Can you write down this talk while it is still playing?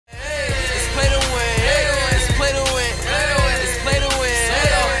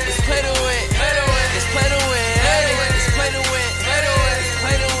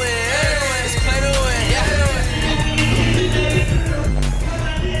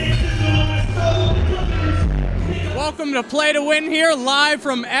welcome to Play to Win here, live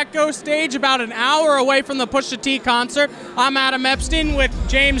from Echostage, about an hour away from the Pusha T concert. I'm Adam Epstein with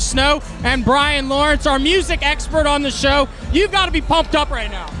James Snow and Brian Lawrence, our music expert on the show. You've got to be pumped up right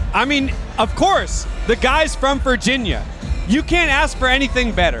now. I mean, of course, the guy's from Virginia. You can't ask for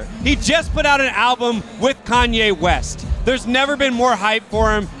anything better. He just put out an album with Kanye West. There's never been more hype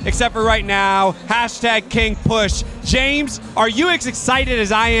for him, except for right now. Hashtag King Push. James, are you as excited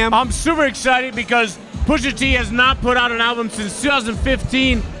as I am? I'm super excited because Pusha T has not put out an album since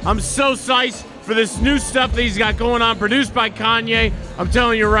 2015. I'm so psyched for this new stuff that he's got going on, produced by Kanye. I'm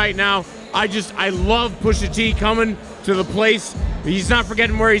telling you right now, I love Pusha T coming to the place. He's not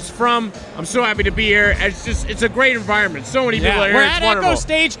forgetting where he's from. I'm so happy to be here. It's a great environment. So many people are here. We're it's at wonderful.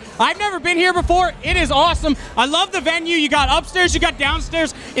 Echostage. I've never been here before. It is awesome. I love the venue. You got upstairs, you got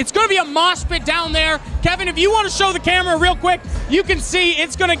downstairs. It's going to be a mosh pit down there. Kevin, if you want to show the camera real quick, you can see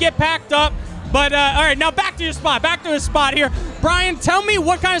it's going to get packed up. But, all right, now back to your spot. Back to his spot here. Brian, tell me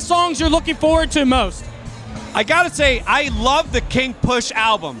what kind of songs you're looking forward to most. I gotta say, I love the King Push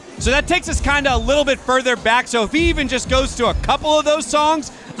album. So that takes us kind of a little bit further back. So if he even just goes to a couple of those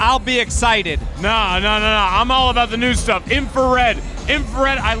songs, I'll be excited. No. I'm all about the new stuff. Infrared,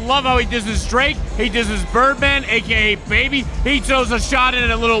 I love how he does his Drake. He does his Birdman, a.k.a. Baby. He throws a shot in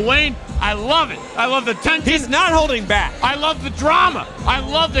at Lil Wayne. I love it. I love the tension. He's not holding back. I love the drama. I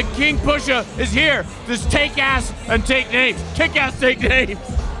love that King Pusha is here. Just take ass and take names. Kick ass, take names.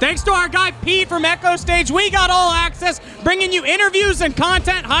 Thanks to our guy Pete from Echostage, we got all access, bringing you interviews and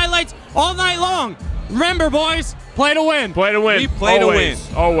content highlights all night long. Remember, boys, play to win. Play to win. We play always,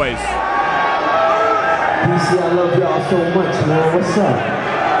 to win. Always. DC, I love y'all so much, man. What's up?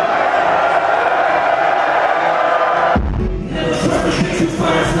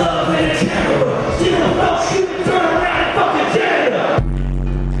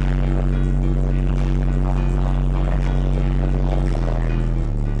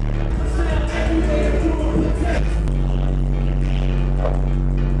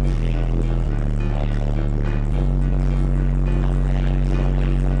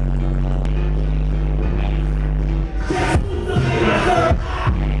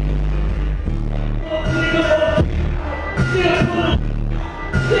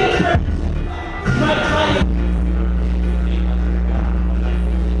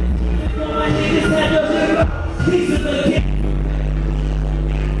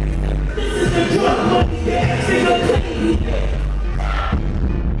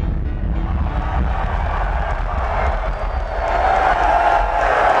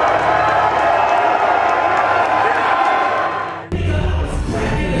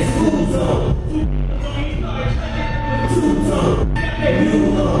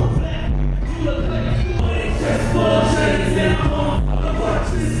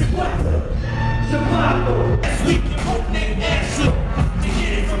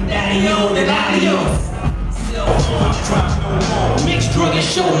 Mixed drug and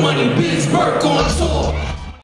show money, Biz Burke on tour.